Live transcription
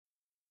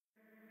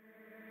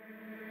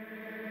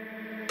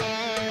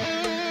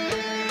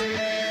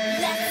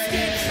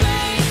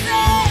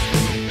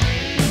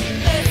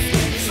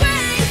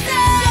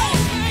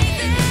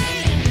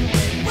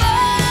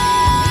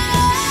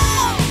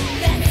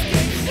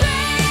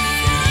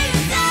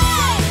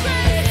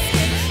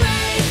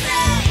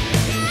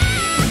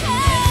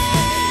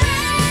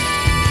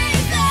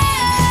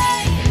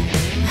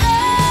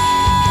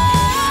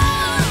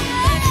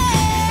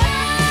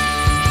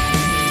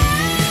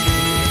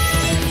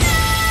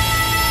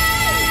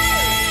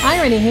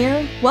Rene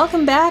here.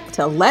 Welcome back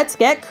to Let's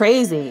Get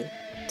Crazy.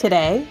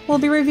 Today, we'll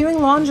be reviewing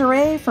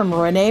lingerie from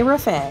Rene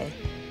Rofe.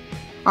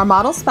 Our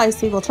model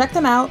Spicy will check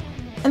them out,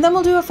 and then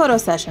we'll do a photo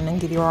session and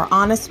give you our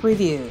honest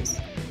reviews.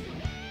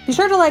 Be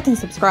sure to like and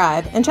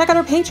subscribe, and check out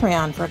our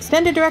Patreon for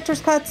extended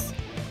director's cuts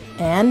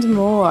and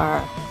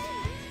more.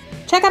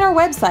 Check out our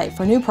website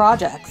for new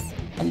projects,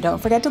 and don't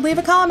forget to leave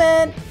a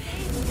comment.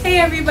 Hey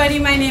everybody,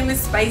 my name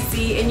is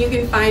Spicy and you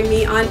can find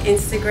me on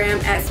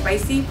Instagram at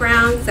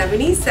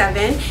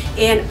SpicyBrown77,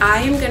 and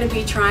I am going to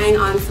be trying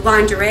on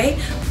lingerie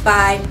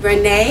by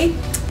Rene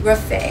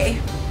Rofe.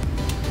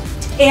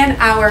 And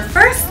our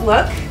first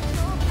look,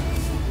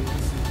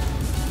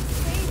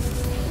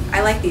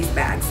 I like these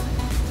bags,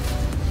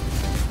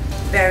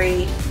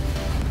 very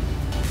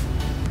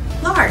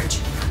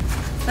large.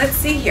 Let's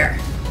see here.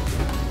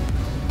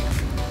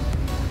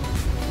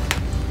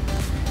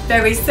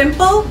 Very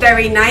simple,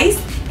 very nice,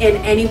 and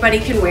anybody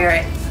can wear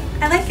it.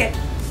 I like it.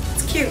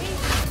 It's cute.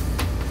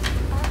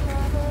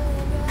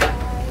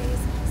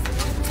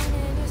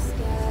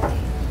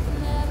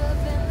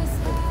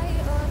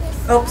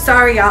 Oh,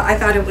 sorry y'all, I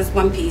thought it was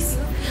one piece,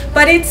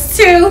 but it's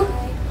two.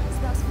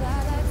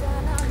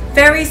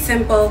 Very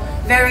simple,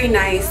 very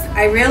nice.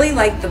 I really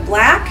like the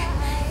black,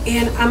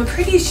 and I'm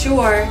pretty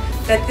sure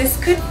that this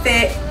could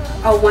fit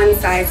a one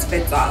size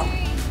fits all.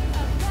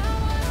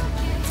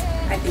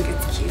 I think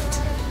it's cute.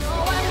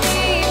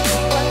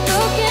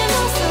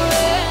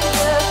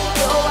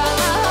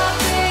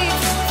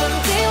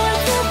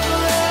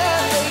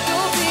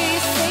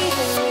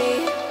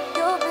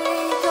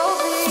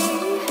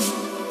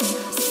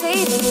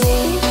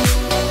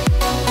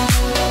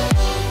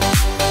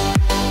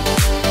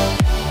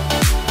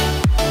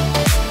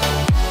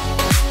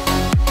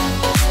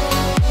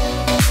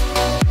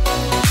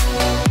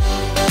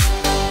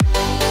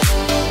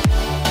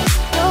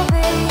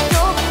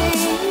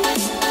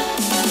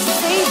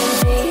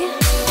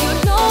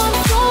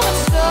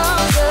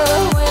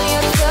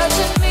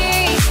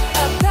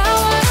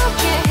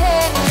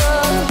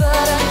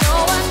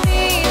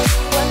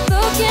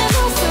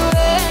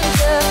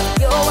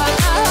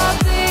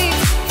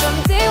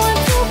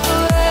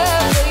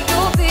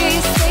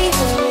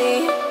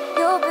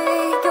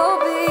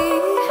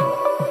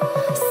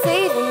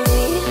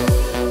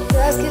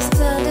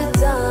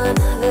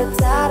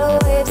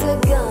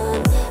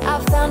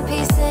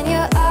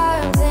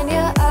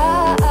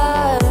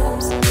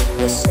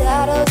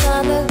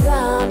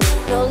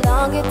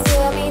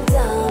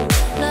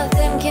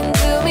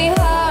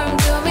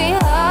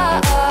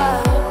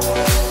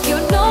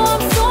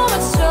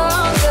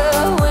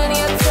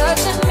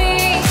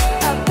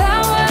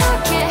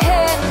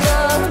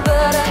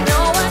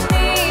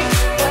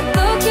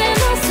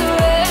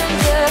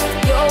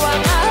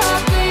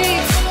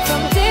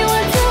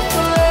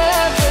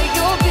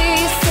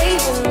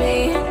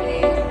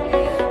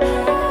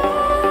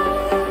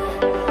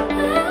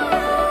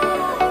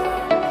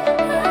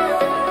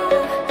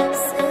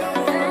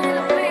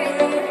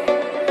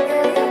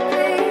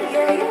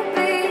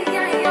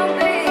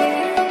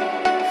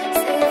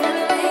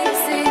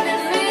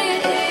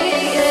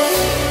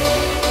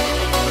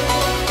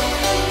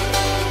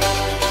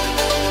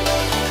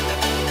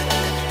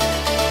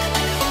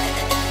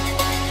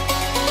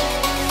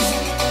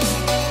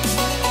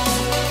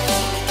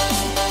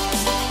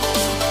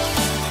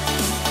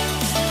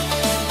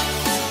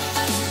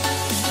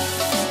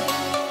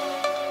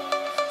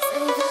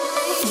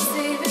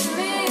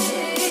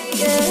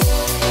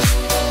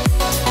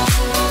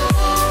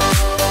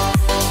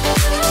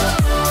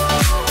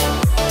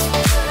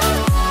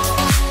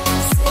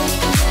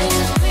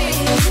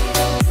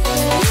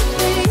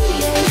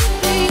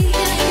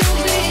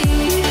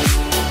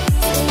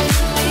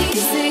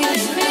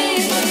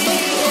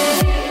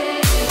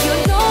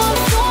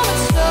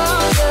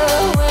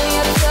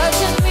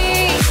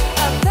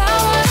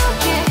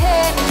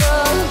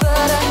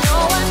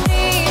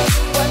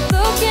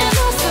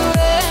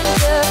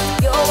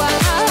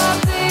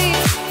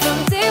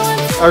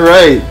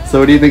 Alright, so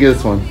what do you think of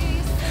this one?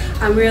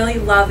 I'm really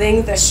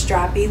loving the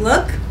strappy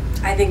look.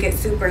 I think it's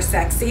super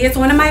sexy. It's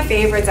one of my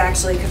favorites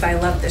actually because I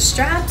love the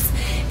straps,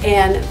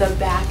 and the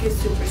back is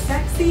super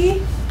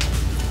sexy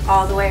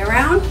all the way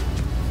around.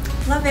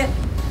 Love it.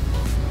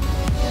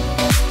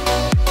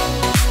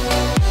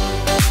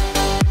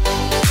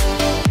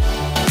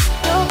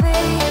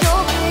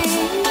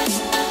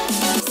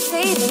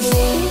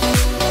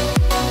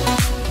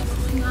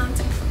 Going on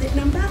to outfit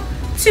number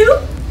 2.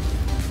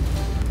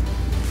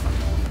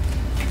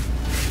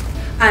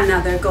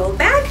 Another gold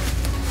bag.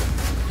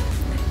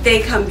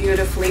 They come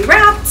beautifully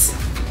wrapped.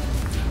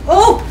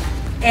 Oh,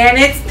 and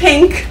it's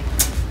pink.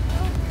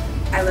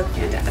 I look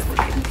fantastic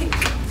in pink.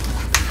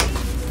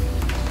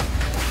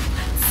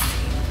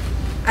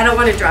 I don't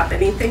want to drop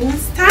anything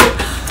this time.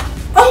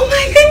 Oh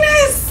my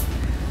goodness!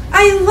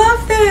 I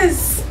love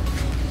this.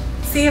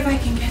 See if I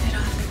can get it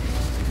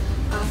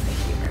off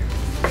of here.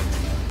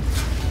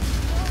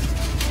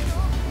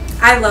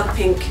 I love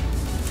pink.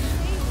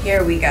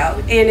 Here we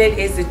go. And it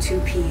is a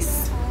 2-piece.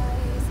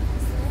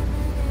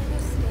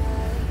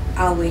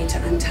 I'll wait to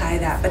untie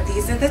that. But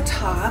these are the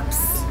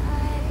tops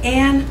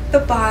and the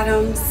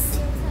bottoms.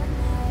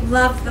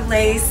 Love the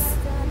lace.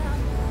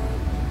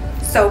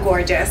 So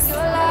gorgeous.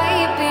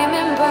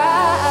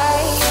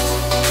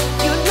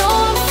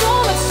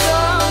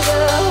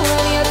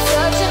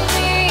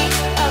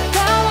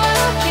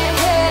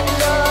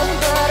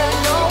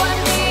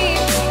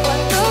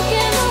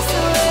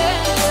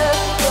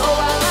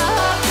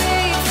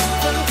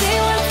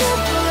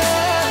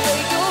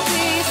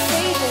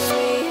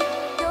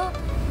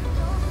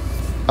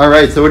 All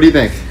right, so what do you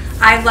think?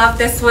 I love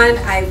this one.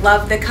 I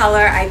love the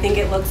color. I think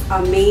it looks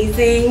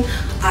amazing.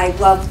 I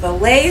love the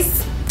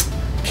lace.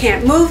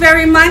 Can't move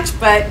very much,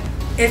 but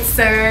it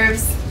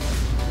serves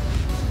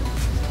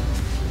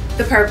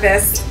the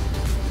purpose.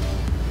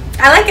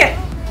 I like it.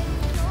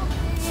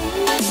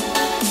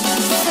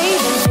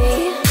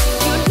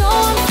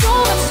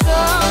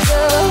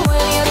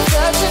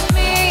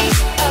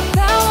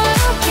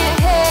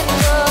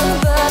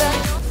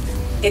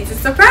 It's a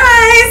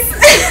surprise.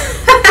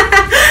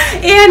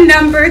 And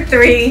number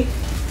 3. Let's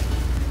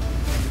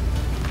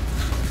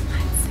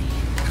see.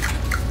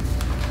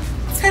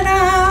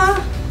 Ta-da!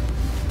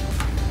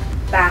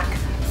 Back,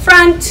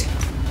 front.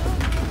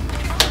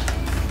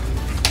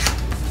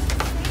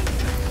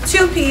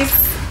 2-piece.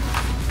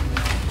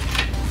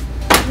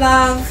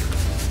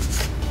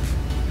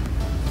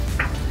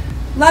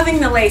 Loving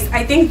the lace.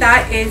 I think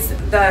that is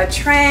the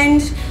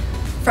trend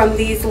from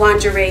these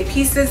lingerie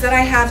pieces that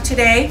I have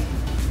today,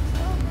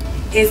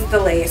 is the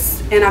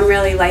lace, and I'm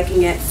really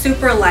liking it.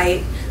 Super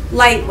light,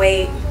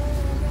 lightweight,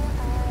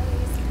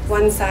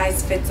 one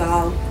size fits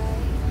all.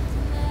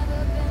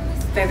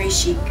 Very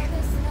chic.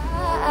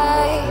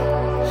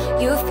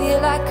 You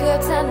feel like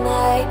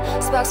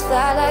kryptonite, sparks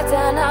fly like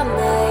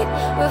dynamite,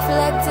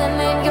 reflecting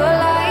in your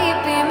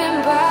light,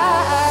 beaming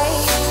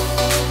bright.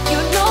 You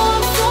know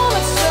I'm so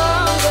much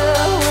stronger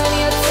when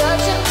you're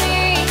touching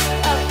me.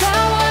 A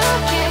power I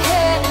can't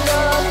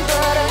handle,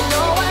 but I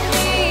know I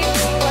need.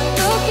 One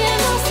look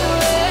and I'll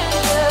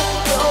surrender.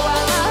 You're why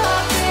my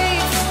heart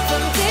beats.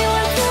 From day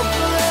one to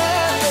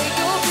forever,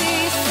 you'll be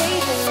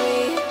saving me.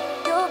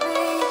 You'll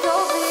be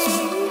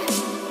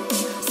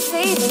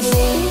saving me.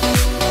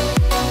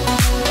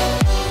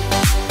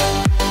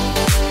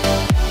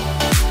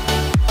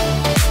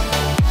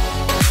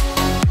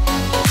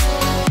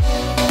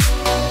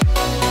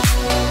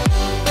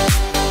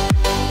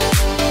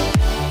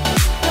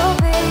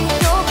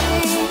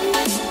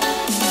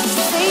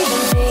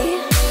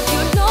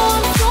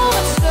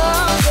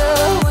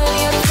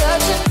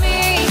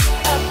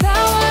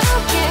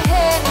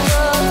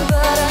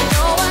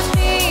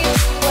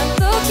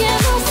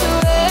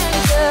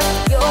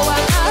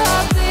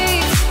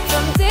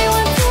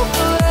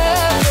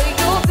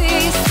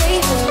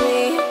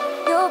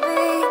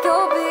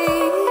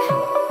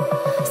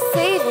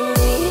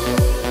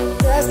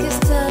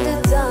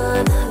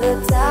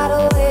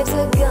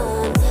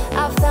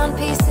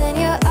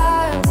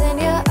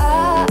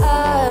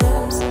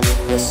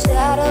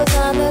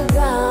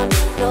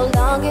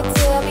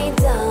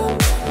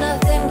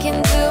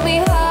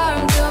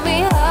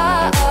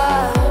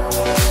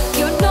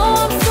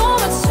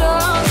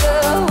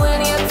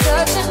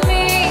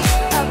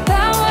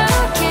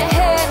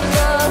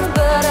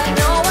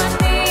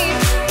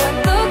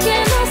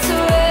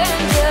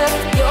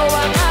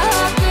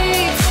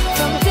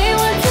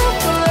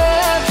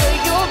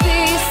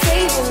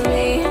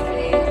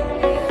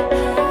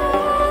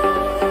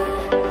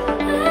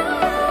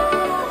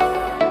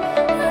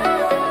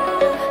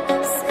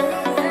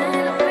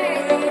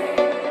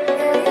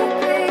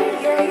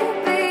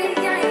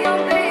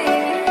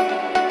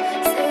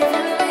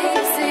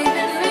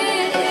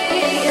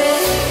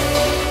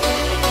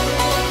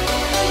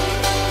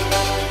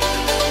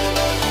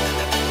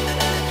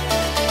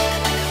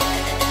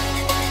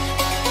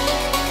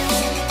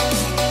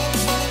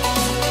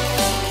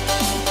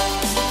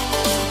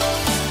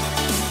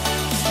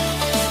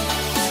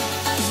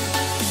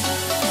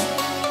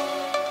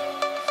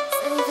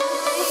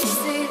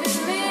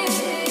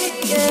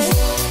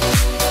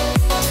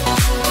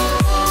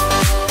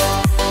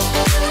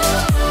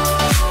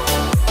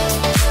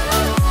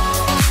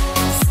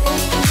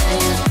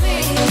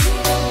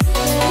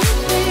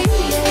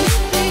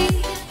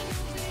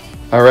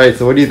 All right,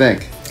 so what do you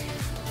think?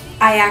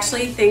 I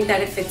actually think that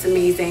it fits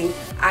amazing.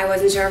 I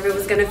wasn't sure if it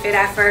was gonna fit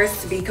at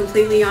first, to be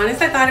completely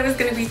honest. I thought it was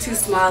gonna be too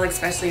small,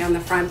 especially on the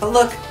front. But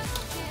look,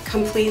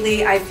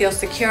 completely, I feel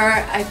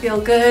secure, I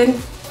feel good.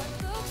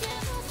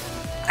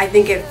 I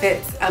think it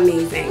fits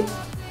amazing.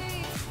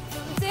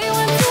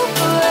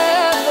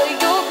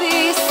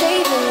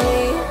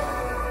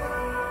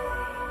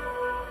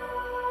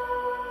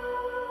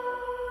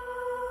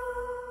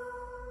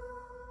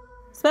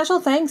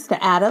 Special thanks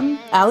to Adam,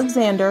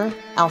 Alexander,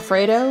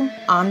 Alfredo,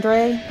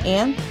 Andre,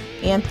 Ant,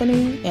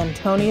 Anthony,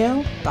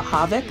 Antonio,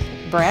 Bahavik,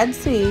 Brad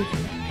C,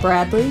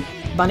 Bradley,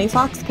 Bunny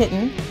Fox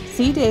Kitten,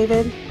 C.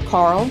 David,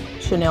 Carl,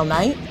 Chanel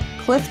Knight,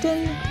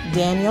 Clifton,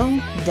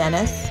 Daniel,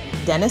 Dennis,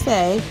 Dennis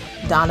A,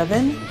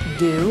 Donovan,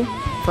 Du,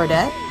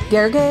 Fredette,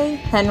 Gergay,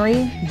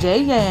 Henry,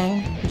 Jay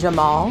Yang,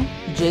 Jamal,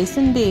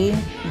 Jason D,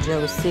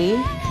 Joe C,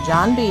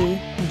 John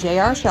B,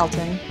 J.R.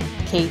 Shelton,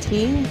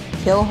 KT,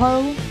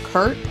 Kilho,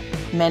 Kurt,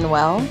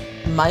 Manuel,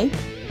 Mike,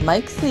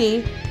 Mike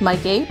C,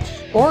 Mike H,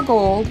 Or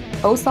Gold,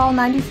 Osal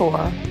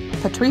 94,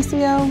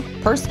 Patricio,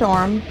 Per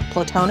Storm,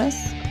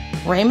 Platonus,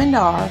 Raymond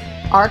R,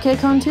 RK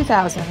Cone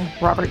 2000,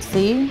 Robert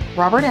C,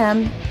 Robert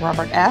M,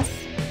 Robert S,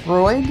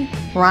 Roig,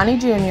 Ronnie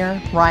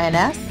Jr., Ryan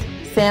S,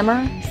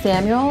 Sammer,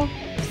 Samuel,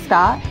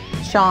 Scott,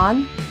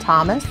 Sean,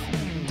 Thomas,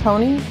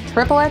 Tony,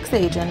 Triple X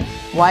Agent,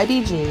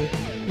 YDG,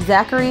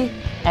 Zachary,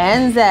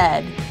 and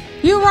Zed.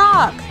 You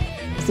rock!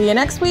 See you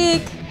next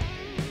week!